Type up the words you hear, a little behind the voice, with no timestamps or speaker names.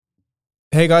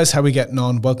Hey guys, how are we getting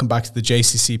on? Welcome back to the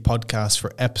JCC podcast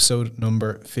for episode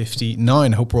number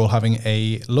 59. Hope we're all having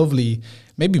a lovely,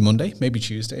 maybe Monday, maybe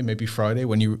Tuesday, maybe Friday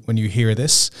when you hear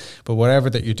this. But whatever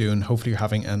that you're doing, hopefully you're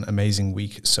having an amazing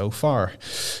week so far.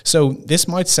 So this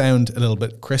might sound a little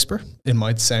bit crisper. It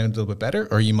might sound a little bit better,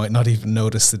 or you might not even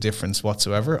notice the difference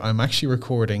whatsoever. I'm actually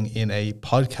recording in a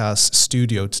podcast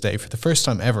studio today for the first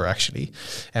time ever, actually.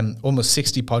 Almost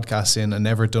 60 podcasts in, and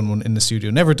never done one in the studio,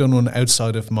 never done one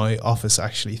outside of my office,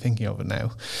 actually, thinking of it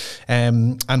now.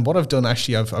 And what I've done,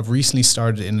 actually, I've recently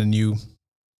started in a new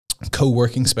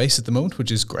co-working space at the moment,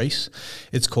 which is great.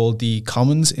 It's called the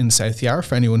Commons in South Yarra.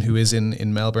 For anyone who is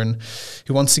in Melbourne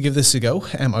who wants to give this a go,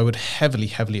 I would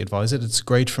heavily advise it. It's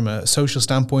great from a social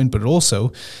standpoint, but it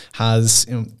also has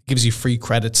gives you free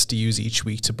credits to use each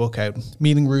week to book out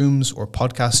meeting rooms or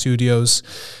podcast studios.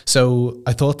 So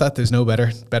I thought that there's no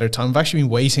better time. I've actually been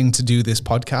waiting to do this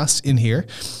podcast in here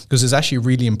because it's actually a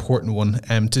really important one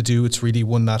to do. It's really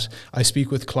one that I speak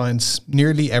with clients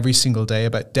nearly every single day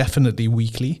about, definitely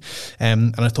weekly.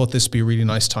 And I thought this would be a really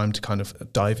nice time to kind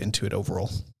of dive into it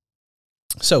overall.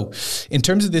 So in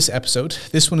terms of this episode,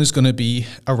 this one is going to be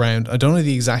around, I don't know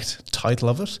the exact title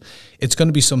of it. It's going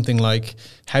to be something like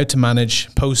how to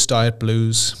manage post-diet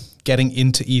blues, getting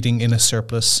into eating in a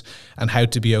surplus, and how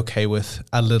to be okay with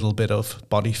a little bit of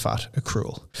body fat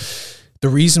accrual. The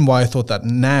reason why I thought that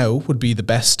now would be the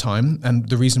best time, and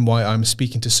the reason why I'm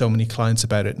speaking to so many clients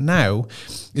about it now,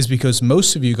 is because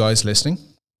most of you guys listening,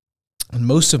 and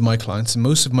most of my clients and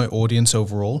most of my audience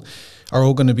overall are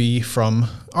all going to be from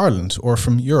Ireland or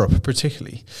from Europe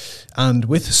particularly. And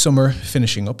with summer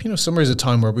finishing up, summer is a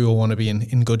time where we all want to be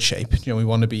in good shape. We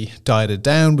want to be dieted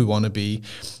down. We want to be,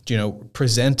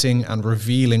 presenting and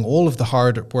revealing all of the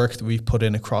hard work that we've put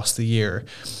in across the year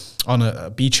on a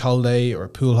beach holiday or a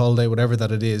pool holiday, whatever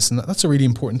that it is. And that's a really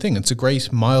important thing. It's a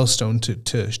great milestone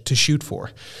to shoot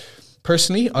for.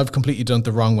 Personally, I've completely done it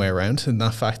the wrong way around, in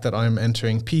that fact that I'm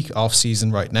entering peak off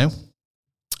season right now.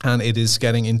 And it is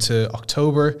getting into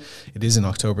October. It is in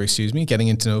October, getting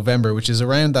into November, which is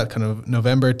around that kind of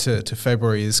November to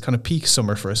February is kind of peak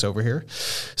summer for us over here.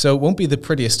 So it won't be the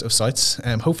prettiest of sights.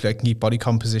 Hopefully I can keep body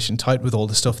composition tight with all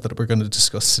the stuff that we're going to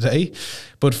discuss today.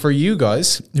 But for you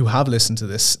guys who have listened to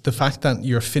this, the fact that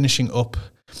you're finishing up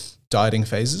dieting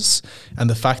phases, and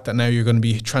the fact that now you're going to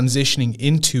be transitioning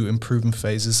into improvement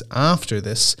phases after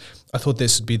this, I thought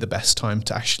this would be the best time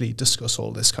to actually discuss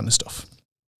all this kind of stuff.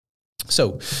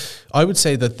 So I would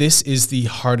say that this is the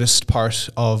hardest part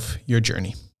of your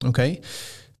journey, okay?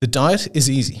 The diet is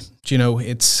easy.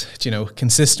 It's,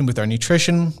 consistent with our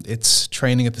nutrition. It's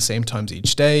training at the same times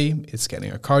each day. It's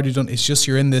getting our cardio done. It's just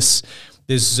you're in this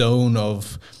zone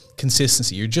of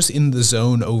consistency. You're just in the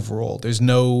zone overall. There's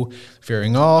no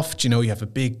veering off. You have a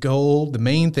big goal. The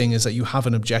main thing is that you have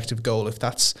an objective goal. If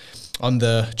that's on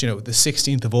the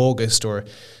 16th of August or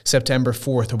September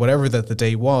 4th or whatever that the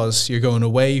day was, you're going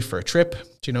away for a trip.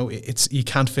 You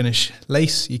can't finish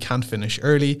late. You can't finish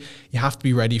early. You have to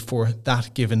be ready for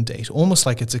that given date, almost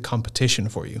like it's a competition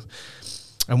for you.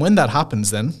 And when that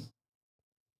happens, then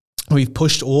we've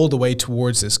pushed all the way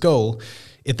towards this goal.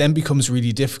 It then becomes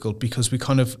really difficult because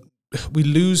we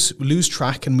lose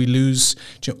track, and we lose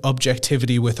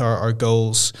objectivity with our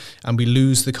goals, and we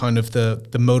lose the kind of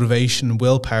the motivation and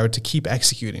willpower to keep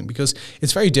executing, because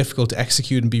it's very difficult to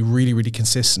execute and be really, really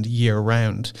consistent year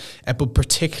round, but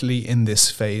particularly in this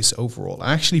phase overall.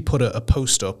 I actually put a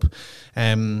post up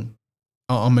on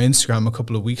my Instagram a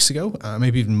couple of weeks ago,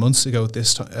 maybe even months ago at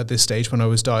this stage when I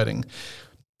was dieting.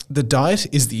 The diet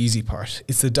is the easy part.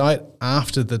 It's the diet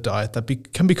after the diet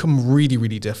that can become really,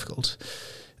 really difficult.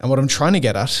 And what I'm trying to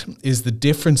get at is the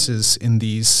differences in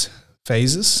these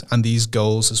phases and these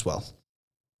goals as well.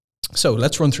 So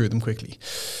let's run through them quickly.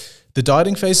 The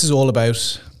dieting phase is all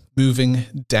about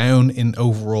moving down in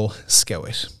overall scale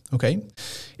weight, okay?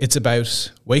 It's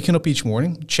about waking up each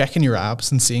morning, checking your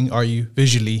abs and seeing, are you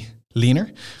visually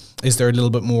leaner? Is there a little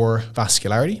bit more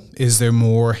vascularity? Is there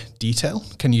more detail?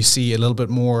 Can you see a little bit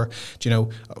more,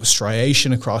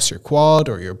 striation across your quad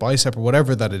or your bicep or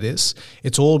whatever that it is?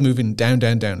 It's all moving down,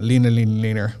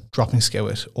 leaner, dropping scale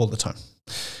weight all the time.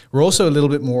 We're also a little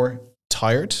bit more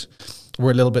tired. We're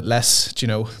a little bit less,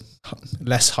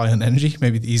 less high on energy.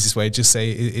 Maybe the easiest way to just say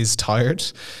is tired.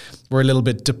 We're a little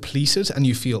bit depleted, and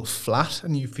you feel flat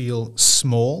and you feel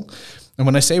small. And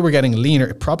when I say we're getting leaner,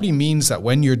 it probably means that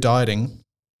when you're dieting,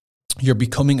 you're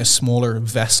becoming a smaller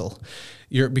vessel.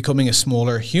 You're becoming a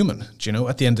smaller human.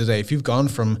 At the end of the day, if you've gone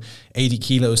from 80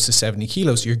 kilos to 70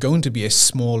 kilos, you're going to be a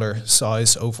smaller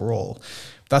size overall.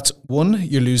 That's one,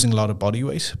 you're losing a lot of body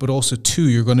weight, but also two,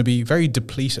 you're going to be very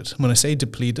depleted. When I say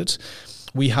depleted,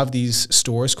 we have these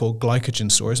stores called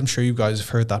glycogen stores. I'm sure you guys have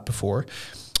heard that before.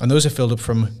 And those are filled up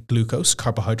from glucose,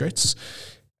 carbohydrates.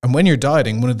 And when you're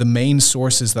dieting, one of the main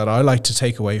sources that I like to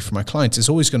take away from my clients is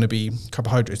always going to be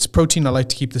carbohydrates. Protein, I like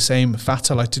to keep the same.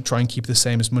 Fats, I like to try and keep the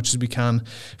same as much as we can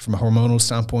from a hormonal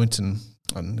standpoint, and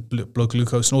blood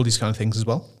glucose and all these kind of things as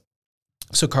well.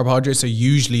 So carbohydrates are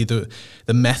usually the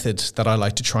method that I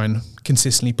like to try and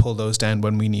consistently pull those down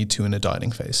when we need to in a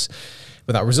dieting phase.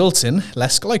 But that results in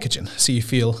less glycogen. So you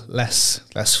feel less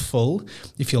full,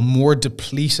 you feel more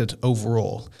depleted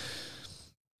overall,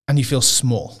 and you feel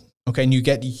small. Okay, and you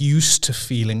get used to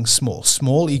feeling small.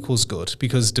 Small equals good,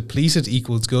 because depleted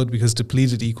equals good, because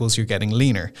depleted equals you're getting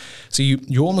leaner. So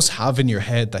you almost have in your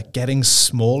head that getting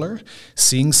smaller,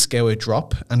 seeing scale weight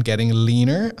drop and getting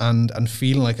leaner and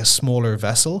feeling like a smaller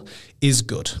vessel is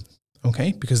good.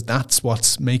 Okay, because that's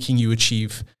what's making you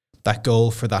achieve that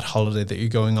goal for that holiday that you're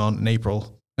going on in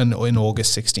April and in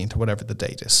August 16th or whatever the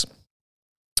date is.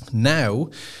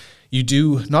 Now, you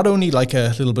do not only like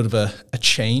a little bit of a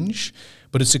change,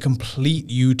 but it's a complete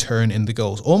U-turn in the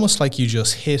goals. Almost like you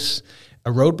just hit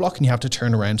a roadblock and you have to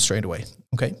turn around straight away.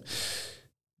 Okay.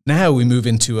 Now we move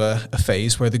into a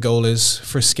phase where the goal is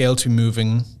for scale to be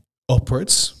moving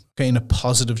upwards, okay, in a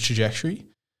positive trajectory.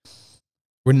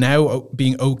 We're now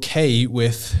being okay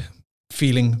with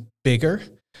feeling bigger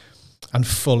and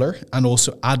fuller, and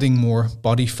also adding more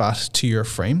body fat to your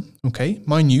frame. Okay,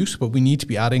 minute, but we need to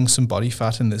be adding some body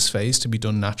fat in this phase to be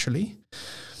done naturally.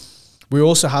 We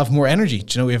also have more energy.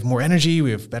 We have more energy,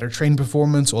 we have better training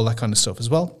performance, all that kind of stuff as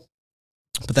well.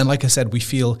 But then, like I said, we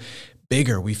feel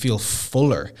bigger, we feel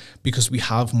fuller because we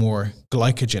have more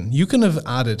glycogen. You can have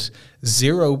added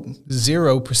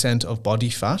 0% of body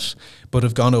fat, but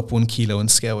have gone up 1 kilo in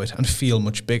scale weight and feel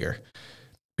much bigger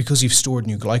because you've stored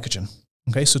new glycogen.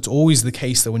 Okay, so it's always the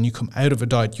case that when you come out of a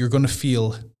diet, you're going to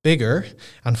feel bigger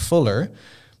and fuller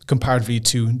comparatively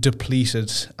to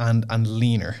depleted and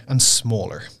leaner and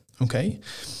smaller. Okay.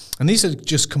 And these are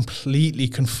just completely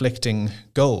conflicting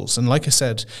goals. And like I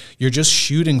said, you're just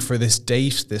shooting for this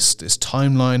date, this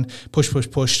timeline,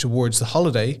 push towards the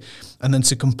holiday. And then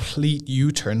it's a complete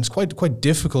U-turn. It's quite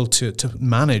difficult to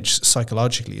manage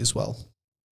psychologically as well.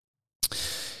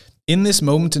 In this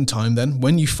moment in time then,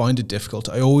 when you find it difficult,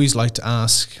 I always like to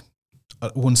ask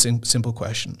one simple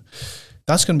question.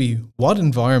 That's going to be, what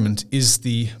environment is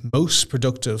the most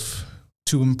productive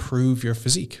to improve your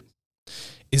physique?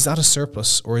 Is that a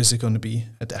surplus or is it going to be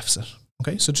a deficit?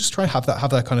 Okay, so just try have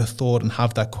that kind of thought and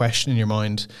have that question in your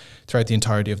mind throughout the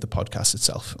entirety of the podcast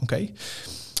itself. Okay,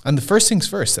 and the first things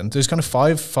first, then there's kind of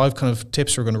five kind of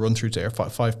tips we're going to run through there,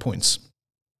 5 points.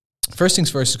 First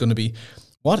things first is going to be,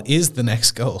 what is the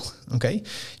next goal? Okay,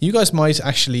 you guys might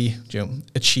actually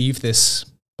achieve this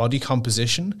body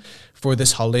composition for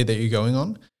this holiday that you're going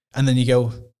on, and then you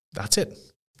go, that's it.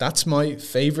 That's my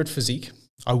favorite physique.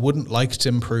 I wouldn't like to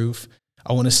improve.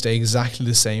 I want to stay exactly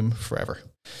the same forever.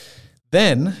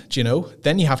 Then,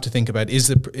 then you have to think about, is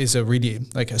a really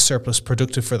like a surplus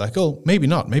productive for that goal? Maybe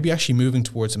not. Maybe actually moving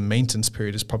towards a maintenance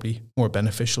period is probably more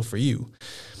beneficial for you.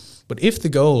 But if the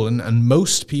goal, and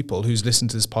most people who's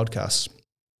listened to this podcast,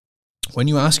 when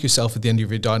you ask yourself at the end of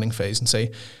your dieting phase and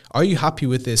say, are you happy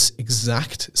with this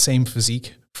exact same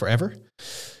physique forever?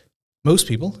 Most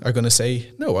people are going to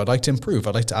say, no, I'd like to improve.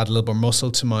 I'd like to add a little more muscle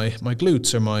to my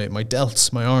glutes or my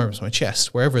delts, my arms, my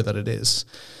chest, wherever that it is.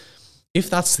 If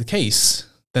that's the case,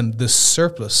 then the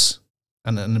surplus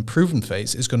and an improvement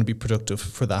phase is going to be productive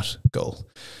for that goal.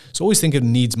 So always think of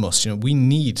needs must. We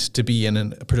need to be in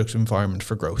a productive environment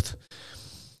for growth.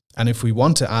 And if we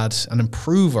want to add and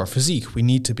improve our physique, we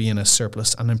need to be in a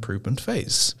surplus and improvement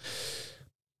phase.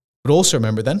 But also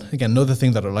remember then, again, another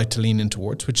thing that I like to lean in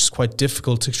towards, which is quite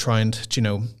difficult to try and,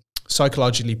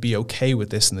 psychologically be okay with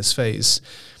this in this phase,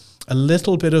 a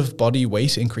little bit of body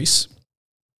weight increase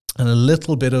and a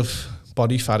little bit of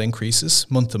body fat increases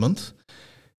month to month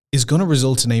is going to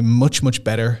result in a much, much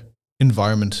better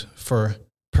environment for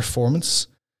performance,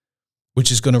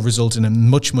 which is going to result in a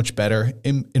much, much better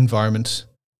environment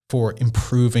for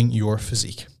improving your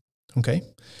physique. Okay?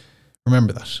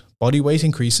 Remember that. Body weight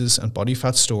increases and body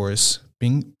fat stores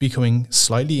becoming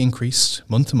slightly increased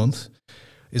month to month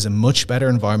is a much better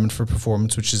environment for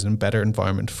performance, which is a better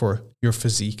environment for your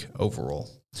physique overall.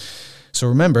 So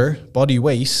remember, body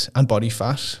weight and body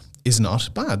fat is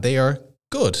not bad. They are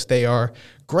good. They are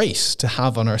great to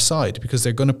have on our side because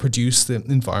they're going to produce the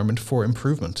environment for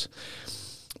improvement.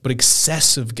 But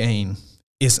excessive gain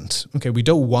isn't. Okay, we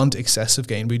don't want excessive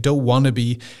gain. We don't want to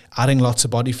be adding lots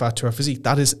of body fat to our physique.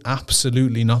 That is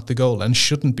absolutely not the goal and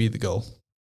shouldn't be the goal.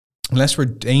 unless we're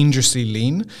dangerously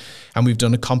lean and we've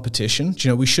done a competition,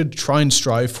 we should try and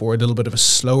strive for a little bit of a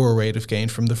slower rate of gain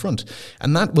from the front.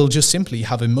 And that will just simply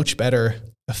have a much better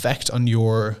effect on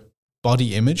your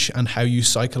body image and how you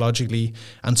psychologically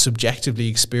and subjectively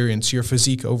experience your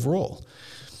physique overall.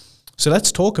 So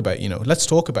let's talk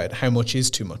about how much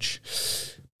is too much.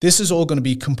 This is all going to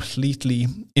be completely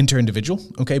inter-individual,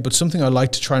 okay? But something I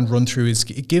like to try and run through is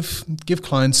give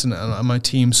clients and my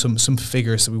team some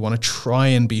figures that we want to try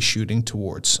and be shooting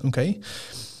towards, okay?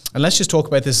 And let's just talk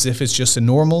about this as if it's just a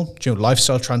normal,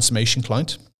 lifestyle transformation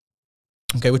client,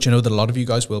 okay, which I know that a lot of you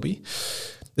guys will be.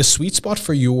 The sweet spot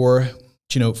for your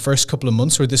first couple of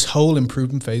months or this whole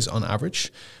improvement phase on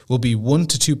average will be 1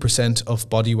 to 2% of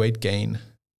body weight gain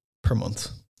per month.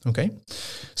 Okay.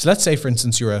 So let's say, for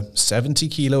instance, you're a 70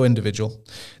 kilo individual.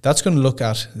 That's going to look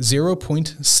at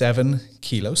 0.7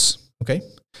 kilos. Okay.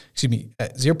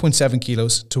 0.7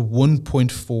 kilos to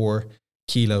 1.4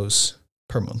 kilos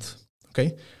per month.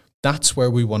 Okay. That's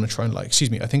where we want to try and I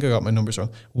think I got my numbers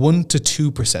wrong. 1 to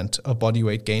 2% of body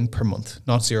weight gain per month,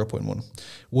 not 0.1.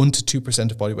 1 to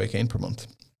 2% of body weight gain per month.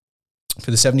 For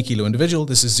the 70 kilo individual,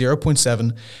 this is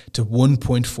 0.7 to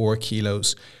 1.4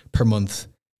 kilos per month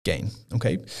gain.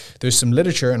 Okay. There's some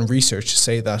literature and research to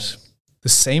say that the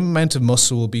same amount of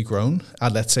muscle will be grown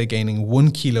at, let's say, gaining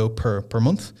 1 kilo per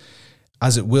month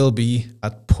as it will be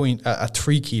at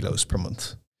 3 kilos per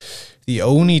month. The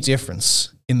only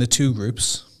difference in the two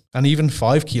groups, and even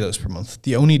 5 kilos per month,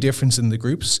 the only difference in the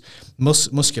groups,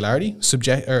 muscularity,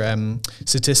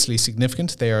 statistically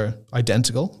significant, they are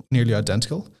identical, nearly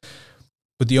identical.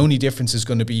 But the only difference is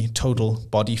going to be total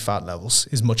body fat levels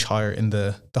is much higher in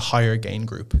the higher gain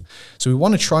group. So we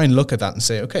want to try and look at that and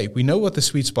say, okay, we know what the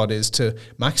sweet spot is to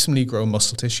maximally grow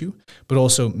muscle tissue, but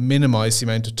also minimize the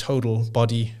amount of total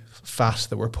body fat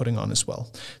that we're putting on as well.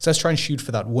 So let's try and shoot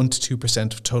for that 1 to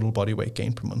 2% of total body weight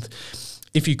gain per month.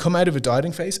 If you come out of a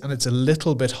dieting phase and it's a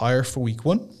little bit higher for week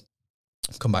 1,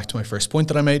 come back to my first point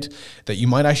that I made, that you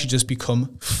might actually just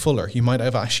become fuller. You might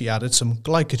have actually added some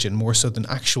glycogen more so than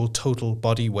actual total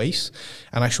body weight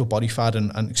and actual body fat.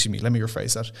 And let me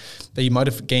rephrase that you might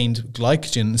have gained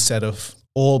glycogen instead of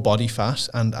all body fat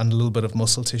and a little bit of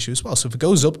muscle tissue as well. So if it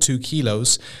goes up 2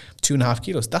 kilos, 2.5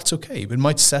 kilos, that's okay. It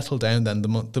might settle down then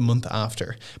the month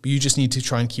after, but you just need to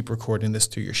try and keep recording this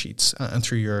through your sheets and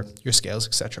through your scales,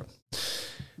 etc.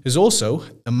 There's also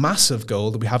a massive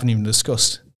goal that we haven't even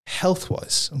discussed,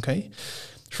 health-wise, okay?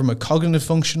 From a cognitive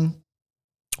function,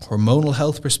 hormonal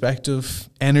health perspective,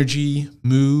 energy,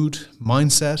 mood,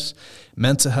 mindset,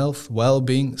 mental health,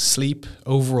 well-being, sleep,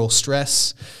 overall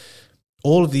stress,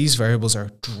 all of these variables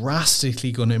are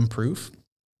drastically going to improve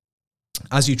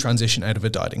as you transition out of a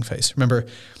dieting phase. Remember,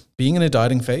 being in a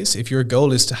dieting phase, if your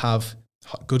goal is to have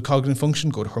good cognitive function,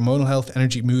 good hormonal health,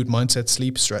 energy, mood, mindset,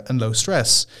 sleep, and low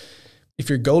stress, if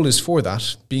your goal is for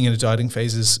that, being in a dieting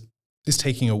phase is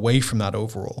taking away from that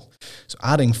overall. So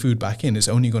adding food back in is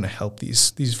only going to help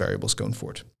these variables going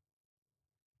forward.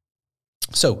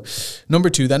 So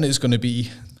number 2 then is going to be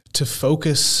to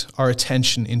focus our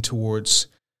attention in towards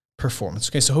performance.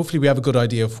 Okay, so hopefully we have a good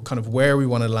idea of kind of where we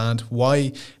want to land,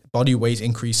 why body weight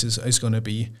increases is going to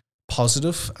be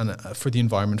positive and for the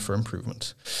environment for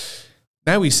improvement.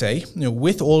 Now we say,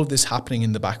 with all of this happening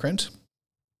in the background,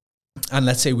 and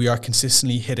let's say we are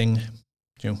consistently hitting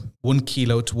 1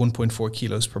 kilo to 1.4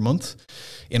 kilos per month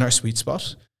in our sweet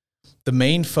spot, the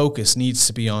main focus needs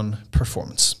to be on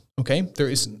performance. Okay, there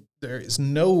is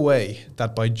no way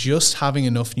that by just having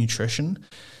enough nutrition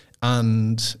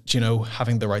and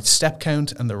having the right step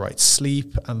count and the right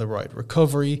sleep and the right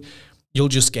recovery, you'll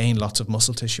just gain lots of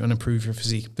muscle tissue and improve your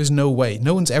physique. There's no way.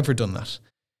 No one's ever done that.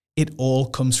 It all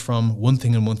comes from one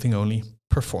thing and one thing only: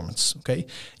 performance. Okay,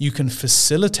 you can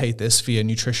facilitate this via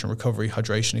nutrition, recovery,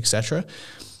 hydration, etc.,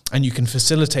 and you can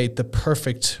facilitate the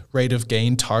perfect rate of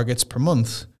gain targets per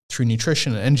month through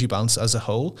nutrition and energy balance as a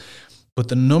whole. But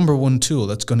the number one tool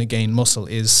that's going to gain muscle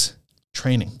is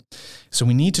training. So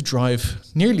we need to drive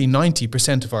nearly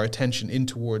 90% of our attention in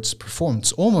towards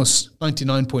performance, almost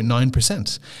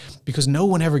 99.9%, because no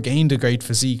one ever gained a great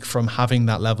physique from having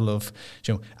that level of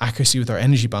accuracy with our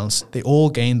energy balance. They all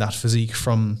gain that physique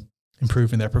from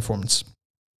improving their performance.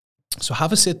 So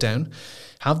have a sit down,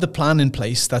 have the plan in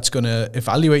place that's going to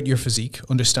evaluate your physique,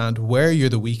 understand where you're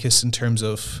the weakest in terms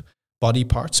of body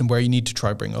parts and where you need to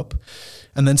try bring up,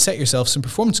 and then set yourself some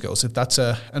performance goals. If that's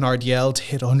an RDL to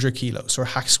hit 100 kilos, or a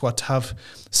hack squat to have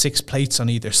 6 plates on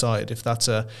either side, if that's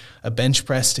a bench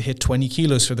press to hit 20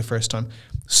 kilos for the first time,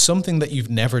 something that you've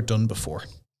never done before.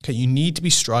 Okay, you need to be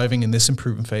striving in this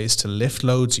improvement phase to lift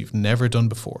loads you've never done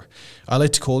before. I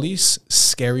like to call these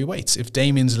scary weights. If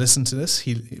Damien's listened to this,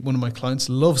 one of my clients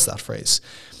loves that phrase.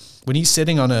 when he's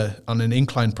sitting on an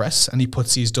incline press and he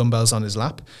puts these dumbbells on his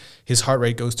lap, his heart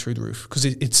rate goes through the roof because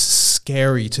it's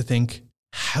scary to think,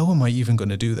 how am I even going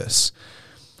to do this?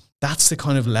 That's the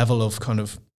kind of level of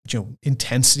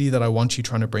intensity that I want you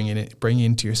trying to bring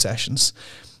into your sessions.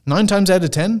 9 times out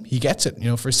of 10, he gets it,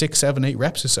 for 6, 7, 8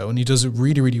 reps or so, and he does it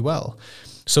really, really well.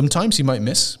 Sometimes he might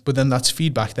miss, but then that's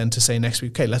feedback then to say next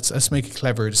week, okay, let's make a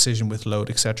clever decision with load,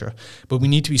 etc. But we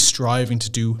need to be striving to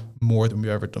do more than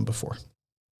we've ever done before.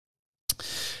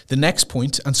 The next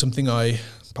point, and something I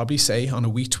probably say on a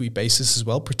week-to-week basis as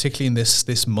well, particularly in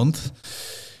this month,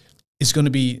 is going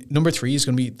to be, number 3 is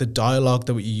going to be the dialogue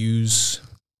that we use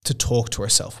to talk to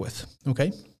ourselves with,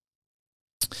 okay?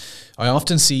 I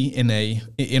often see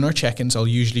in our check-ins, I'll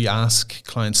usually ask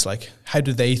clients like, how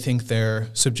do they think their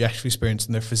subjective experience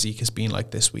in their physique has been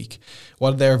like this week?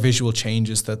 What are their visual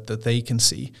changes that they can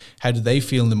see? How do they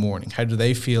feel in the morning? How do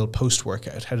they feel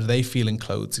post-workout? How do they feel in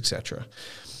clothes, etc.?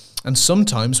 And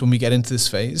sometimes when we get into this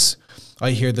phase,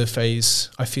 I hear the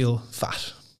phrase, I feel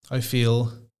fat. I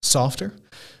feel softer.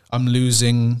 I'm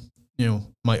losing,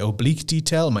 my oblique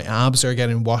detail. My abs are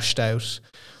getting washed out.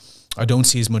 I don't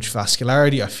see as much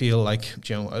vascularity. I feel like,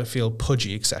 I feel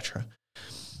pudgy, etc.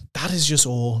 That is just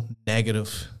all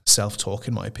negative self-talk,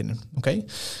 in my opinion. Okay.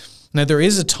 Now, there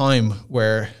is a time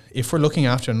where if we're looking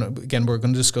after, and again, we're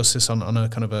going to discuss this on a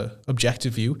kind of a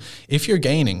objective view, if you're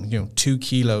gaining, 2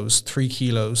 kilos, 3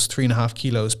 kilos, 3.5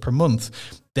 kilos per month,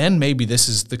 then maybe this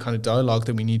is the kind of dialogue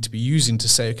that we need to be using to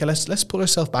say, okay, let's pull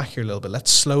ourselves back here a little bit.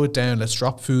 Let's slow it down. Let's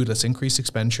drop food. Let's increase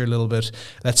expenditure a little bit.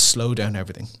 Let's slow down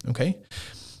everything. Okay.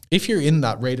 If you're in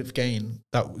that rate of gain,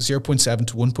 that 0.7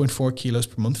 to 1.4 kilos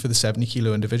per month for the 70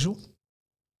 kilo individual,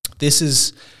 this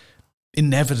is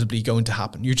inevitably going to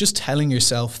happen. You're just telling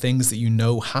yourself things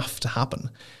that have to happen.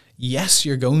 Yes,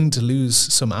 you're going to lose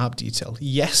some ab detail.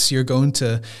 Yes, you're going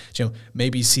to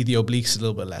maybe see the obliques a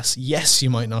little bit less. Yes, you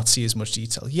might not see as much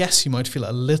detail. Yes, you might feel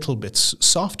a little bit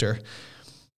softer.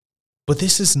 But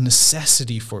this is a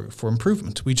necessity for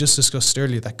improvement. We just discussed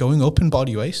earlier that going up in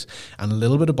body weight and a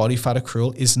little bit of body fat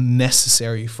accrual is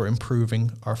necessary for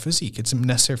improving our physique. It's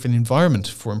necessary for the environment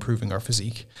for improving our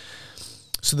physique.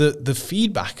 So the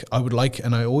feedback I would like,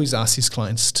 and I always ask these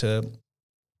clients to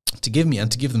give me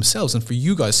and to give themselves, and for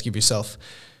you guys to give yourself,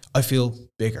 I feel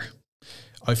bigger.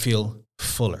 I feel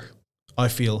fuller. I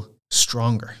feel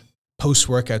stronger.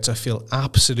 Post-workouts, I feel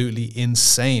absolutely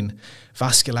insane.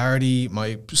 Vascularity,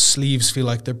 my sleeves feel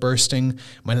like they're bursting.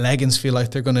 My leggings feel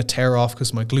like they're going to tear off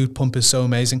because my glute pump is so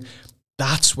amazing.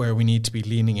 That's where we need to be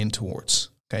leaning in towards,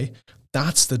 okay?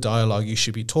 That's the dialogue you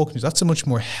should be talking to. That's a much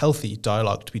more healthy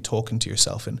dialogue to be talking to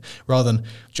yourself in, rather than,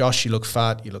 Josh, you look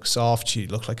fat, you look soft, you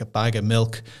look like a bag of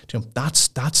milk.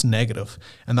 That's negative,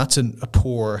 and that's a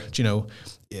poor,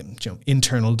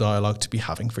 internal dialogue to be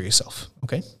having for yourself.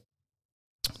 Okay.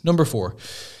 Number 4,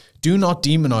 do not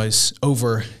demonize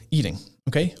overeating.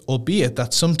 Okay, albeit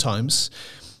that sometimes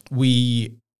we're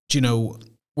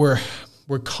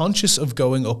conscious of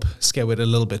going up scale weight a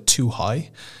little bit too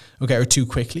high. Okay, or too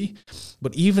quickly.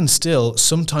 But even still,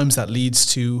 sometimes that leads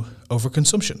to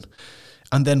overconsumption.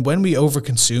 And then when we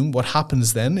overconsume, what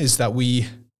happens then is that we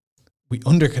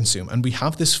underconsume, and we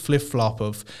have this flip-flop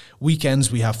of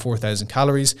weekends we have 4,000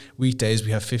 calories, weekdays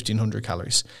we have 1,500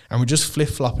 calories. And we're just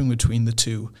flip-flopping between the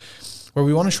two, where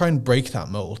we want to try and break that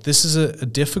mold. This is a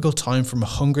difficult time from a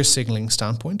hunger signaling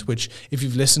standpoint, which if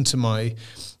you've listened to my,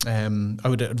 I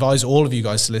would advise all of you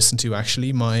guys to listen to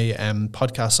actually my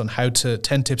podcast on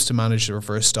 10 tips to manage the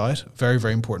reverse diet. Very,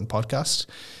 very important podcast.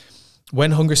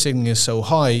 When hunger signaling is so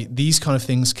high, these kind of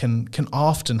things can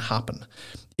often happen.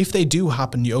 If they do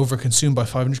happen, you overconsume by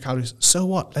 500 calories, so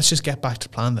what? Let's just get back to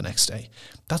plan the next day.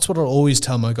 That's what I'll always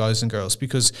tell my guys and girls,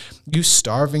 because you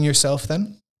starving yourself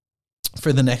then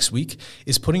for the next week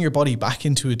is putting your body back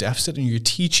into a deficit, and you're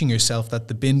teaching yourself that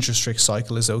the binge restrict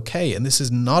cycle is okay, and this is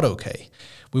not okay.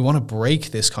 We want to break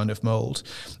this kind of mold.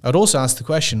 I'd also ask the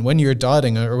question, when you're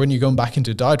dieting or when you're going back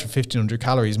into a diet for 1,500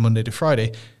 calories Monday to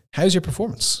Friday, how's your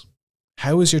performance?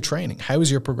 How is your training? How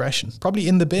is your progression? Probably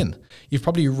in the bin. You've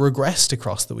probably regressed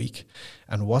across the week.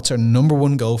 And what's our number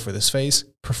one goal for this phase?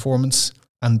 Performance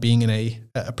and being in a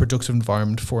productive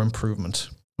environment for improvement.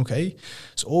 Okay,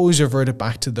 so always revert it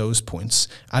back to those points.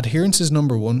 Adherence is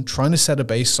number 1, trying to set a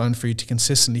baseline for you to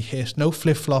consistently hit. No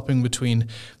flip-flopping between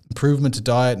improvement to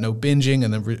diet, no binging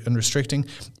and then restricting.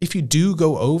 If you do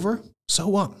go over, so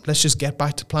what? Let's just get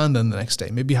back to plan then the next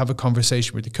day. Maybe have a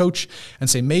conversation with your coach and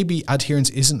say maybe adherence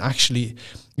isn't actually,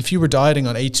 if you were dieting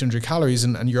on 800 calories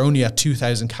and you're only at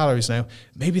 2,000 calories now,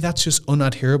 maybe that's just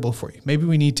unadherable for you. Maybe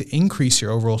we need to increase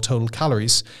your overall total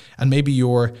calories, and maybe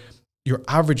your your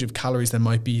average of calories then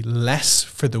might be less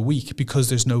for the week because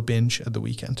there's no binge at the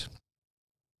weekend.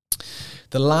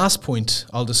 The last point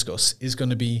I'll discuss is going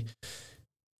to be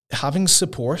having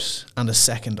support and a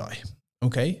second eye.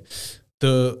 Okay,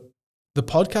 the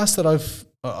podcast that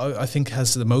I think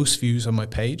has the most views on my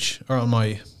page or on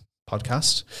my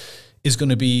podcast is going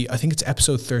to be, I think it's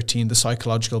episode 13, the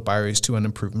psychological barriers to an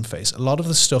improvement phase. A lot of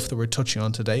the stuff that we're touching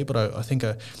on today, but I think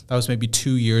that was maybe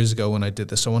 2 years ago when I did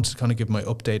this. So I wanted to kind of give my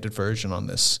updated version on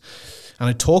this. And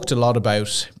I talked a lot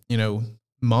about,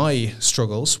 my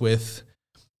struggles with,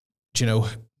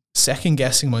 second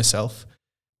guessing myself,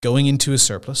 going into a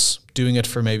surplus, doing it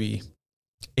for maybe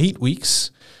 8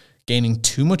 weeks, gaining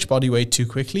too much body weight too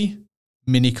quickly,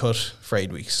 mini cut for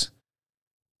 8 weeks.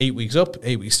 8 weeks up,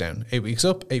 8 weeks down, 8 weeks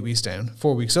up, 8 weeks down,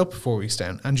 4 weeks up, 4 weeks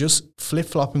down, and just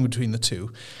flip-flopping between the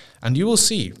two. And you will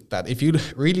see that if you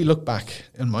really look back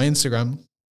on my Instagram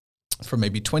from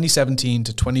maybe 2017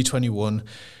 to 2021,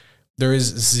 there is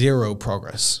zero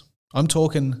progress. I'm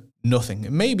talking nothing.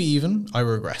 Maybe even I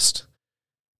regressed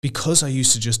because I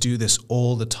used to just do this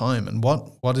all the time. And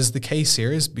what is the case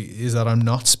here is that I'm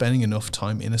not spending enough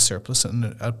time in a surplus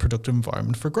and a productive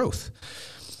environment for growth.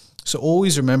 So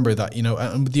always remember that,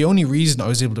 and the only reason I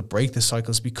was able to break this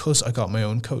cycle is because I got my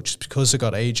own coach, because I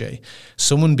got AJ,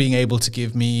 someone being able to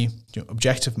give me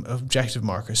objective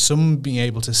markers, someone being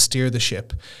able to steer the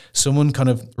ship, someone kind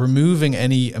of removing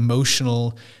any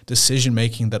emotional decision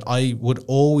making that I would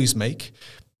always make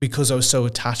because I was so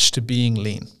attached to being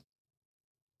lean.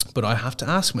 But I have to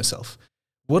ask myself,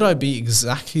 would I be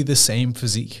exactly the same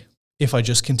physique if I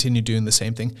just continue doing the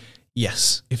same thing?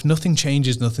 Yes. If nothing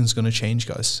changes, nothing's going to change,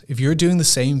 guys. If you're doing the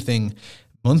same thing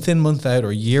month in, month out,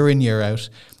 or year in, year out,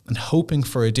 and hoping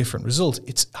for a different result,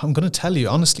 I'm going to tell you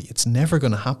honestly, it's never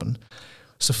going to happen.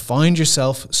 So find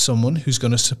yourself someone who's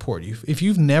going to support you. If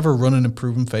you've never run an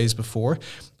improvement phase before,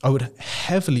 I would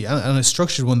heavily, and I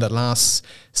structured one that lasts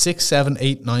 6, 7,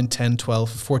 8, 9, 10, 12,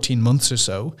 14 months or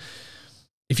so.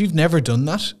 If you've never done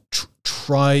that,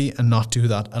 try and not do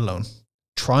that alone.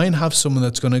 Try and have someone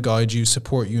that's going to guide you,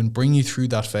 support you, and bring you through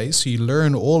that phase so you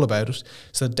learn all about it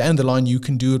so that down the line you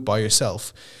can do it by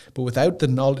yourself. But without the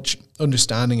knowledge,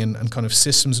 understanding, and kind of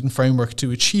systems and framework to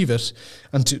achieve it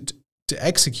and to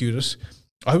execute it,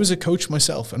 I was a coach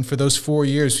myself. And for those 4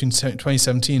 years between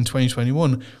 2017 and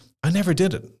 2021, I never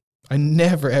did it. I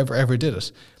never, ever, ever did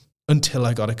it until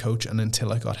I got a coach and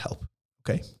until I got help.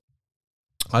 Okay?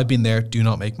 I've been there. Do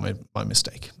not make my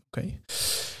mistake. Okay?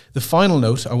 The final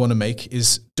note I want to make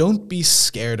is don't be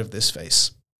scared of this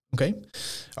phase. Okay?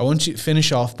 I want you to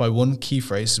finish off by one key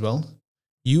phrase as well.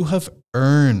 You have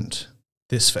earned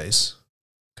this phase.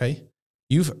 Okay?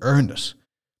 You've earned it.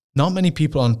 Not many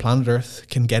people on planet Earth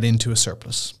can get into a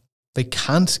surplus. They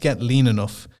can't get lean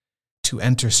enough to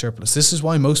enter surplus. This is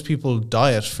why most people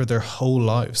diet for their whole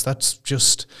lives. That's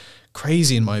just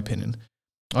crazy in my opinion.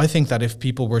 I think that if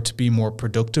people were to be more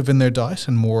productive in their diet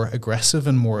and more aggressive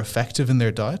and more effective in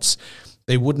their diets,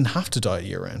 they wouldn't have to diet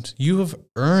year round. You have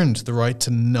earned the right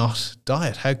to not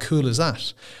diet. How cool is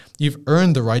that? You've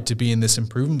earned the right to be in this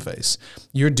improvement phase.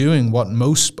 You're doing what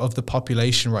most of the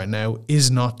population right now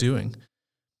is not doing.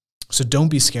 So don't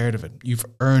be scared of it. You've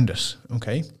earned it,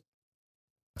 okay?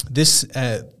 This,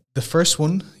 the first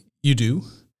one you do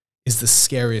is the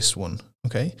scariest one.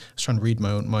 Okay, I was trying to read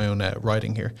my own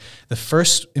writing here. The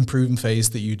first improvement phase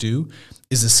that you do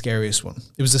is the scariest one.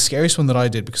 It was the scariest one that I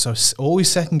did because I was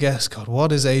always second guess. God,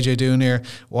 what is AJ doing here?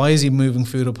 Why is he moving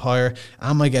food up higher?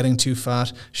 Am I getting too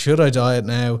fat? Should I diet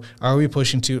now? Are we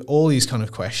pushing too? All these kind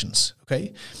of questions.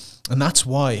 Okay. And that's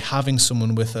why having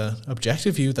someone with an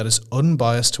objective view that is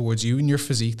unbiased towards you and your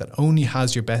physique, that only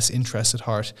has your best interest at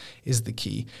heart, is the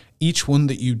key. Each one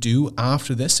that you do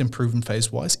after this improvement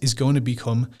phase wise is going to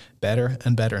become better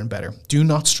and better and better. Do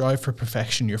not strive for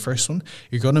perfection. Your first one,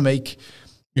 you're going to make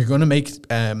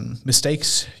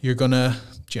mistakes. You're going to,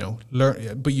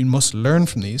 learn, but you must learn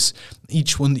from these.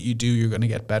 Each one that you do, you're going to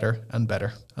get better and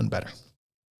better and better.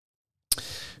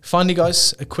 Finally,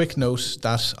 guys, a quick note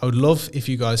that I would love if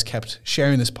you guys kept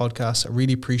sharing this podcast. I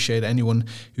really appreciate anyone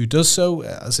who does so,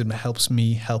 as it helps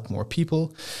me help more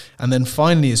people. And then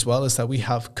finally as well is that we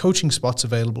have coaching spots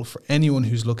available for anyone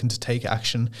who's looking to take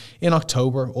action in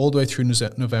October, all the way through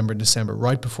November and December,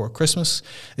 right before Christmas.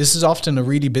 This is often a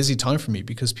really busy time for me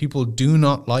because people do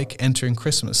not like entering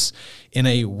Christmas in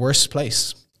a worse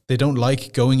place. They don't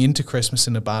like going into Christmas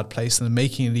in a bad place and then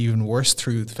making it even worse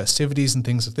through the festivities and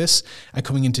things like this, and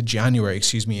coming into January,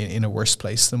 in a worse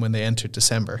place than when they entered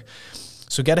December.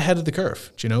 So get ahead of the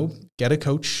curve, get a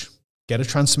coach, get a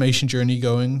transformation journey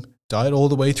going, diet all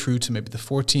the way through to maybe the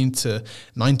 14th to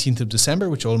 19th of December,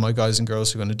 which all my guys and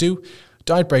girls are going to do.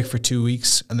 diet break for 2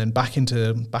 weeks, and then back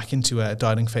into a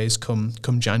dieting phase come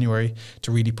January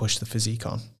to really push the physique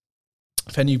on.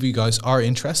 If any of you guys are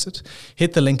interested,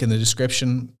 hit the link in the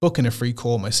description, book in a free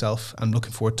call myself. I'm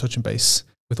looking forward to touching base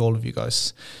with all of you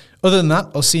guys. Other than that,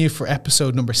 I'll see you for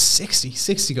episode number 60.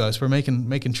 60, guys. We're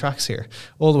making tracks here.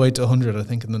 All the way to 100, I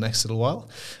think, in the next little while.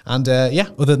 And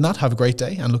other than that, have a great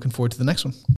day and looking forward to the next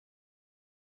one.